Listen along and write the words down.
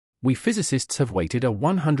We physicists have waited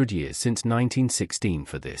 100 years since 1916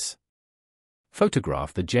 for this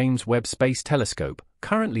photograph. The James Webb Space Telescope,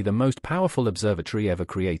 currently the most powerful observatory ever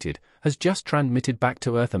created, has just transmitted back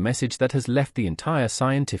to Earth a message that has left the entire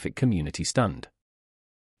scientific community stunned.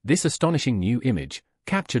 This astonishing new image,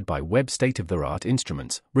 captured by Webb's state-of-the-art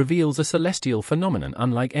instruments, reveals a celestial phenomenon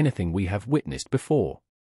unlike anything we have witnessed before.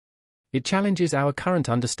 It challenges our current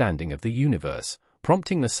understanding of the universe,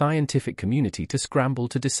 prompting the scientific community to scramble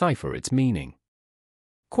to decipher its meaning.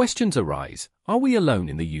 Questions arise: are we alone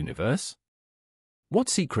in the universe? What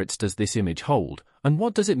secrets does this image hold, and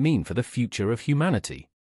what does it mean for the future of humanity?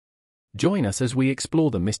 Join us as we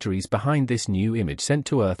explore the mysteries behind this new image sent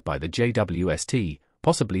to Earth by the JWST,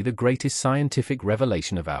 possibly the greatest scientific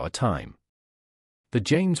revelation of our time. The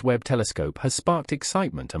James Webb Telescope has sparked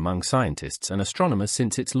excitement among scientists and astronomers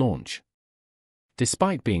since its launch.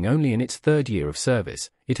 Despite being only in its third year of service,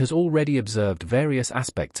 it has already observed various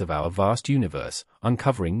aspects of our vast universe,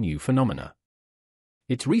 uncovering new phenomena.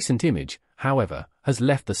 Its recent image, however, has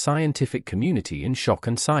left the scientific community in shock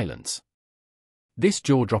and silence. This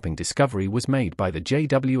jaw-dropping discovery was made by the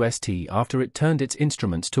JWST after it turned its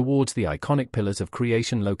instruments towards the iconic pillars of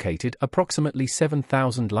creation located approximately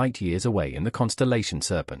 7,000 light-years away in the constellation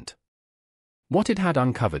Serpent. What it had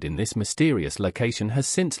uncovered in this mysterious location has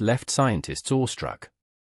since left scientists awestruck.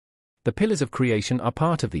 The pillars of creation are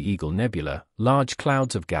part of the Eagle Nebula, large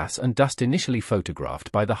clouds of gas and dust initially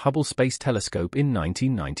photographed by the Hubble Space Telescope in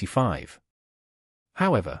 1995.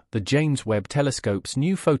 However, the James Webb Telescope's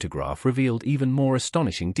new photograph revealed even more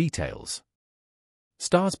astonishing details.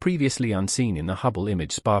 Stars previously unseen in the Hubble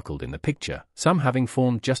image sparkled in the picture, some having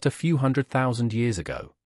formed just a few 100,000 years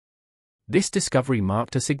ago. This discovery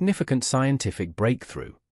marked a significant scientific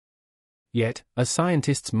breakthrough. Yet, as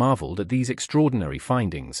scientists marveled at these extraordinary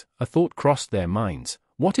findings, a thought crossed their minds: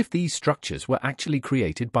 what if these structures were actually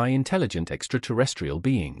created by intelligent extraterrestrial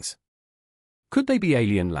beings? Could they be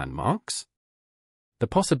alien landmarks? The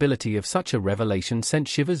possibility of such a revelation sent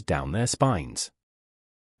shivers down their spines.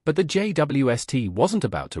 But the JWST wasn't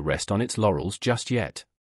about to rest on its laurels just yet.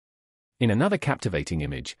 In another captivating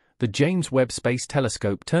image, the James Webb Space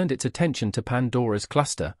Telescope turned its attention to Pandora's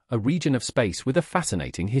cluster, a region of space with a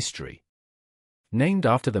fascinating history. Named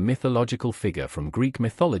after the mythological figure from Greek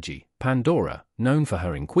mythology, Pandora, known for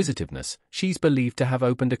her inquisitiveness, she's believed to have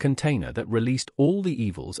opened a container that released all the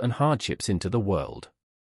evils and hardships into the world.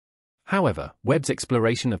 However, Webb's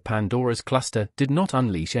exploration of Pandora's cluster did not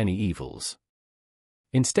unleash any evils.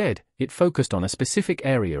 Instead, it focused on a specific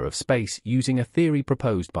area of space using a theory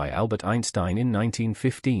proposed by Albert Einstein in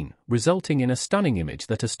 1915, resulting in a stunning image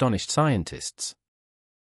that astonished scientists.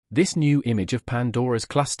 This new image of Pandora's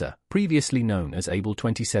cluster, previously known as Able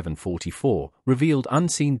 2744, revealed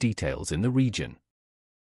unseen details in the region.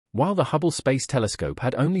 While the Hubble Space Telescope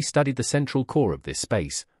had only studied the central core of this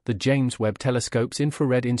space, the James Webb Telescope's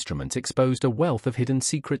infrared instruments exposed a wealth of hidden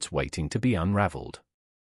secrets waiting to be unraveled.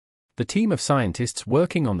 The team of scientists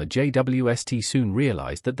working on the JWST soon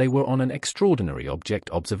realized that they were on an extraordinary object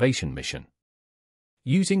observation mission.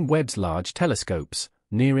 Using Webb's large telescopes,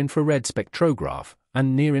 near-infrared spectrograph,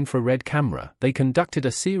 and near-infrared camera, they conducted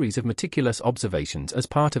a series of meticulous observations as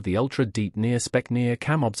part of the ultra-deep near-spec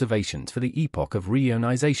near-cam observations for the Epoch of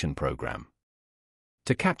Reionization program.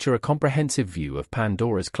 To capture a comprehensive view of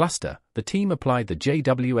Pandora's cluster, the team applied the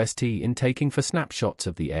JWST in taking for snapshots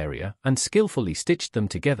of the area and skillfully stitched them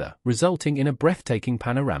together, resulting in a breathtaking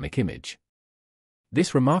panoramic image.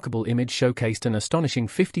 This remarkable image showcased an astonishing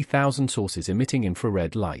 50,000 sources emitting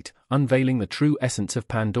infrared light, unveiling the true essence of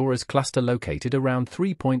Pandora's cluster located around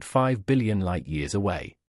 3.5 billion light-years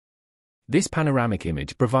away. This panoramic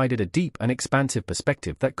image provided a deep and expansive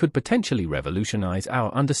perspective that could potentially revolutionize our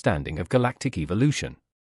understanding of galactic evolution.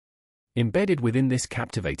 Embedded within this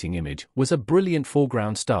captivating image was a brilliant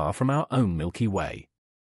foreground star from our own Milky Way.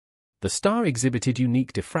 The star exhibited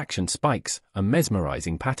unique diffraction spikes, a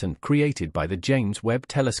mesmerizing pattern created by the James Webb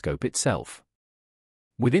Telescope itself.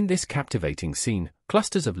 Within this captivating scene,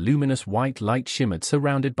 clusters of luminous white light shimmered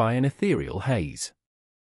surrounded by an ethereal haze.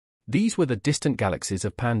 These were the distant galaxies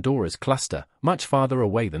of Pandora's cluster, much farther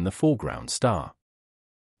away than the foreground star.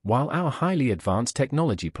 While our highly advanced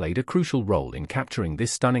technology played a crucial role in capturing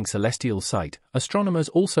this stunning celestial sight, astronomers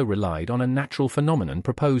also relied on a natural phenomenon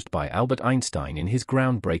proposed by Albert Einstein in his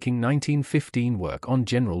groundbreaking 1915 work on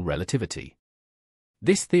general relativity.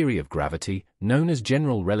 This theory of gravity, known as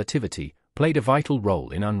general relativity, played a vital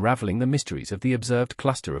role in unraveling the mysteries of the observed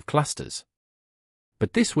cluster of clusters.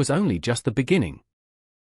 But this was only just the beginning.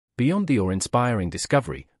 Beyond the awe-inspiring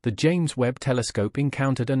discovery, the James Webb Telescope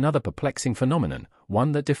encountered another perplexing phenomenon,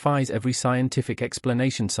 one that defies every scientific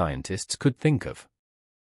explanation scientists could think of.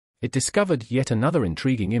 It discovered yet another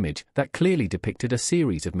intriguing image that clearly depicted a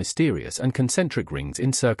series of mysterious and concentric rings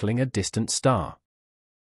encircling a distant star.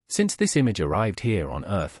 Since this image arrived here on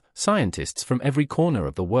Earth, scientists from every corner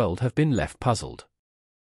of the world have been left puzzled.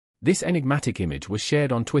 This enigmatic image was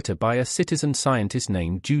shared on Twitter by a citizen scientist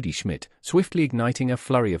named Judy Schmidt, swiftly igniting a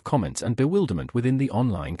flurry of comments and bewilderment within the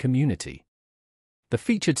online community. The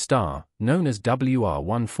featured star, known as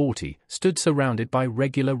WR140, stood surrounded by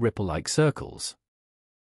regular ripple-like circles.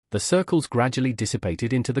 The circles gradually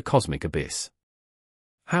dissipated into the cosmic abyss.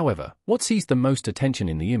 However, what seized the most attention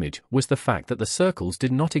in the image was the fact that the circles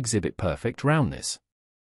did not exhibit perfect roundness.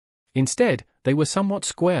 Instead, they were somewhat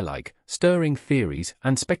square-like, stirring theories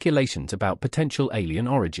and speculations about potential alien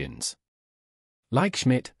origins. Like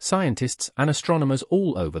Schmidt, scientists and astronomers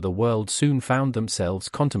all over the world soon found themselves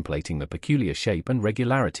contemplating the peculiar shape and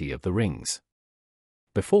regularity of the rings.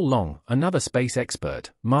 Before long, another space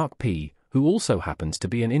expert, Mark P., who also happens to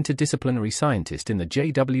be an interdisciplinary scientist in the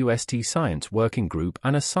JWST Science Working Group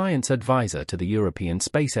and a science advisor to the European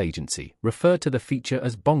Space Agency, referred to the feature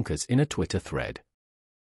as bonkers in a Twitter thread.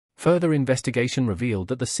 Further investigation revealed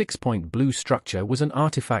that the six-point blue structure was an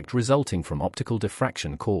artifact resulting from optical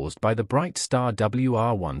diffraction caused by the bright star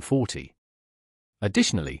WR140.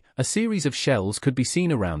 Additionally, a series of shells could be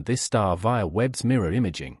seen around this star via Webb's mirror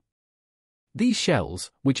imaging. These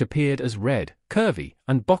shells, which appeared as red, curvy,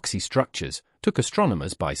 and boxy structures, took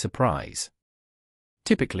astronomers by surprise.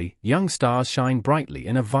 Typically, young stars shine brightly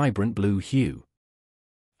in a vibrant blue hue.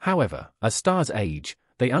 However, as stars age,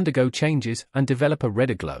 they undergo changes and develop a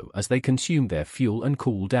redder glow as they consume their fuel and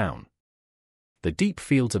cool down. The deep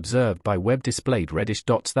fields observed by Webb displayed reddish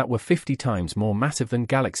dots that were 50 times more massive than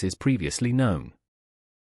galaxies previously known.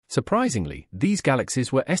 Surprisingly, these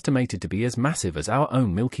galaxies were estimated to be as massive as our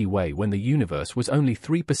own Milky Way when the universe was only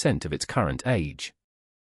 3% of its current age.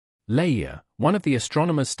 Leia, one of the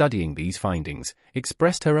astronomers studying these findings,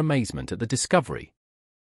 expressed her amazement at the discovery.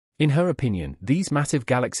 In her opinion, these massive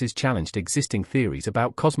galaxies challenged existing theories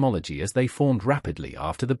about cosmology as they formed rapidly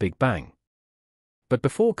after the Big Bang. But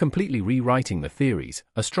before completely rewriting the theories,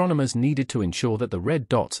 astronomers needed to ensure that the red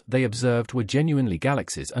dots they observed were genuinely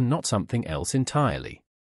galaxies and not something else entirely.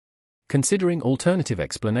 Considering alternative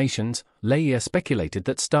explanations, Leia speculated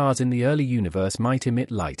that stars in the early universe might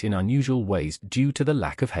emit light in unusual ways due to the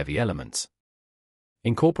lack of heavy elements.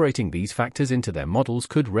 Incorporating these factors into their models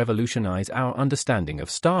could revolutionize our understanding of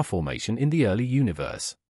star formation in the early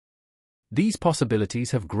universe. These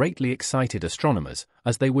possibilities have greatly excited astronomers,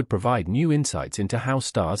 as they would provide new insights into how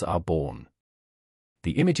stars are born.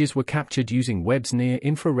 The images were captured using Webb's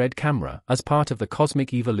near-infrared camera as part of the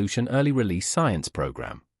Cosmic Evolution Early Release Science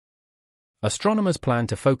program. Astronomers plan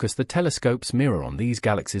to focus the telescope's mirror on these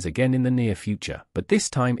galaxies again in the near future, but this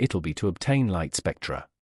time it'll be to obtain light spectra.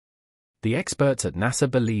 The experts at NASA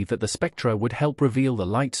believe that the spectra would help reveal the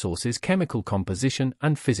light source's chemical composition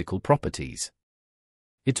and physical properties.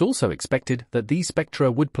 It's also expected that these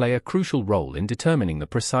spectra would play a crucial role in determining the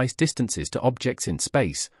precise distances to objects in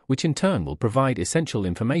space, which in turn will provide essential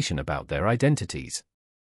information about their identities.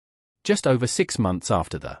 Just over 6 months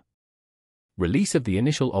after the release of the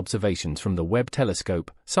initial observations from the Webb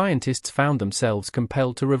telescope, scientists found themselves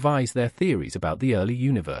compelled to revise their theories about the early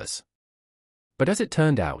universe. But as it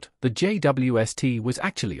turned out, the JWST was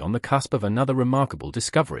actually on the cusp of another remarkable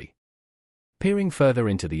discovery. Peering further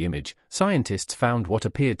into the image, scientists found what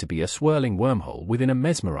appeared to be a swirling wormhole within a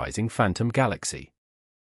mesmerizing phantom galaxy.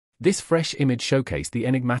 This fresh image showcased the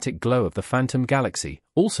enigmatic glow of the phantom galaxy,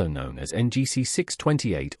 also known as NGC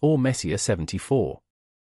 628 or Messier 74.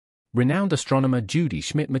 Renowned astronomer Judy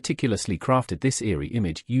Schmidt meticulously crafted this eerie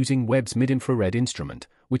image using Webb's mid-infrared instrument,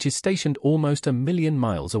 which is stationed almost 1 million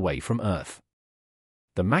miles away from Earth.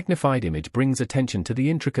 The magnified image brings attention to the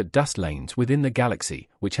intricate dust lanes within the galaxy,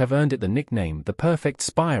 which have earned it the nickname the perfect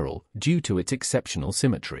spiral due to its exceptional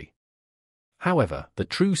symmetry. However, the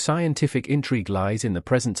true scientific intrigue lies in the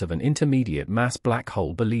presence of an intermediate mass black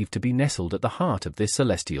hole believed to be nestled at the heart of this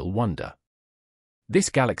celestial wonder. This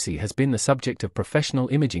galaxy has been the subject of professional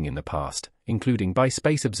imaging in the past, including by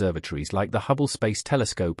space observatories like the Hubble Space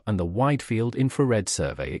Telescope and the Wide Field Infrared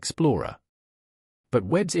Survey Explorer. But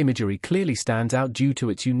Webb's imagery clearly stands out due to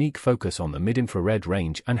its unique focus on the mid-infrared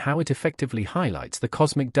range and how it effectively highlights the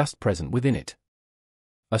cosmic dust present within it.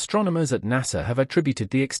 Astronomers at NASA have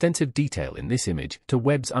attributed the extensive detail in this image to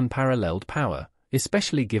Webb's unparalleled power,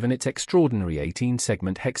 especially given its extraordinary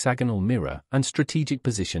 18-segment hexagonal mirror and strategic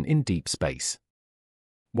position in deep space.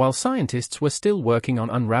 While scientists were still working on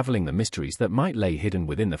unraveling the mysteries that might lay hidden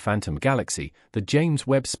within the phantom galaxy, the James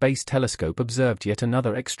Webb Space Telescope observed yet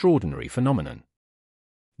another extraordinary phenomenon.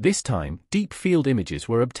 This time, deep field images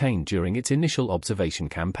were obtained during its initial observation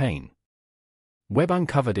campaign. Webb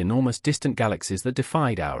uncovered enormous distant galaxies that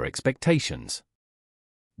defied our expectations.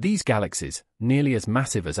 These galaxies, nearly as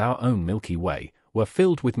massive as our own Milky Way, were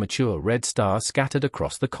filled with mature red stars scattered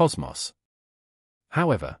across the cosmos.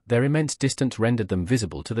 However, their immense distance rendered them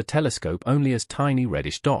visible to the telescope only as tiny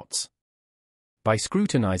reddish dots. By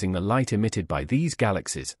scrutinizing the light emitted by these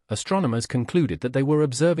galaxies, astronomers concluded that they were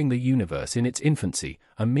observing the universe in its infancy,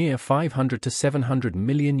 a mere 500 to 700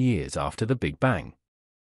 million years after the Big Bang.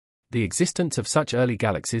 The existence of such early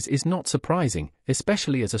galaxies is not surprising,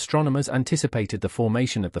 especially as astronomers anticipated the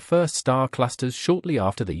formation of the first star clusters shortly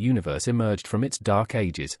after the universe emerged from its dark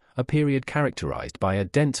ages, a period characterized by a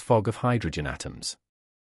dense fog of hydrogen atoms.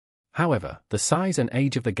 However, the size and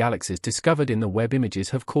age of the galaxies discovered in the Webb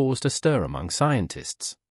images have caused a stir among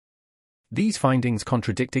scientists. These findings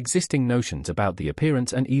contradict existing notions about the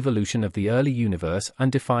appearance and evolution of the early universe and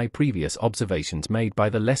defy previous observations made by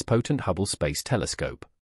the less potent Hubble Space Telescope.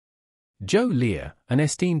 Joe Lear, an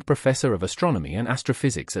esteemed professor of astronomy and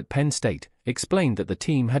astrophysics at Penn State, explained that the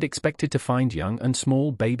team had expected to find young and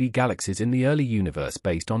small baby galaxies in the early universe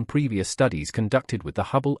based on previous studies conducted with the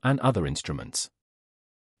Hubble and other instruments.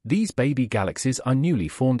 These baby galaxies are newly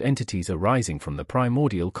formed entities arising from the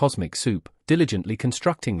primordial cosmic soup, diligently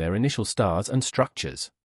constructing their initial stars and structures.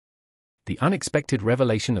 The unexpected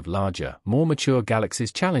revelation of larger, more mature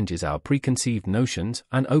galaxies challenges our preconceived notions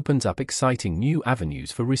and opens up exciting new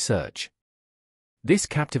avenues for research. This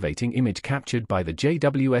captivating image captured by the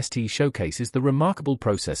JWST showcases the remarkable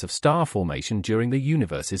process of star formation during the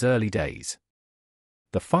universe's early days.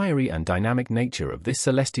 The fiery and dynamic nature of this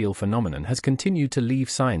celestial phenomenon has continued to leave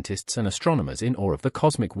scientists and astronomers in awe of the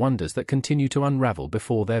cosmic wonders that continue to unravel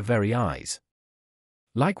before their very eyes.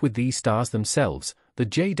 Like with these stars themselves, the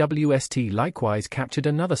JWST likewise captured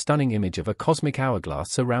another stunning image of a cosmic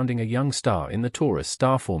hourglass surrounding a young star in the Taurus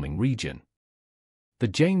star-forming region. The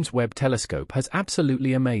James Webb Telescope has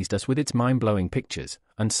absolutely amazed us with its mind-blowing pictures,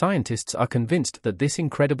 and scientists are convinced that this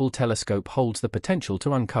incredible telescope holds the potential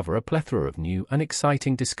to uncover a plethora of new and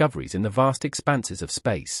exciting discoveries in the vast expanses of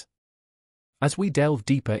space. As we delve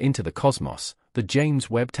deeper into the cosmos, the James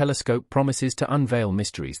Webb Telescope promises to unveil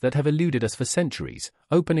mysteries that have eluded us for centuries,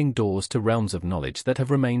 opening doors to realms of knowledge that have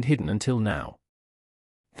remained hidden until now.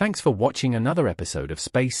 Thanks for watching another episode of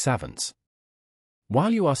Space Savants.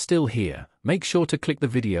 While you are still here, make sure to click the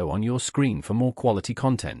video on your screen for more quality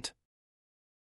content.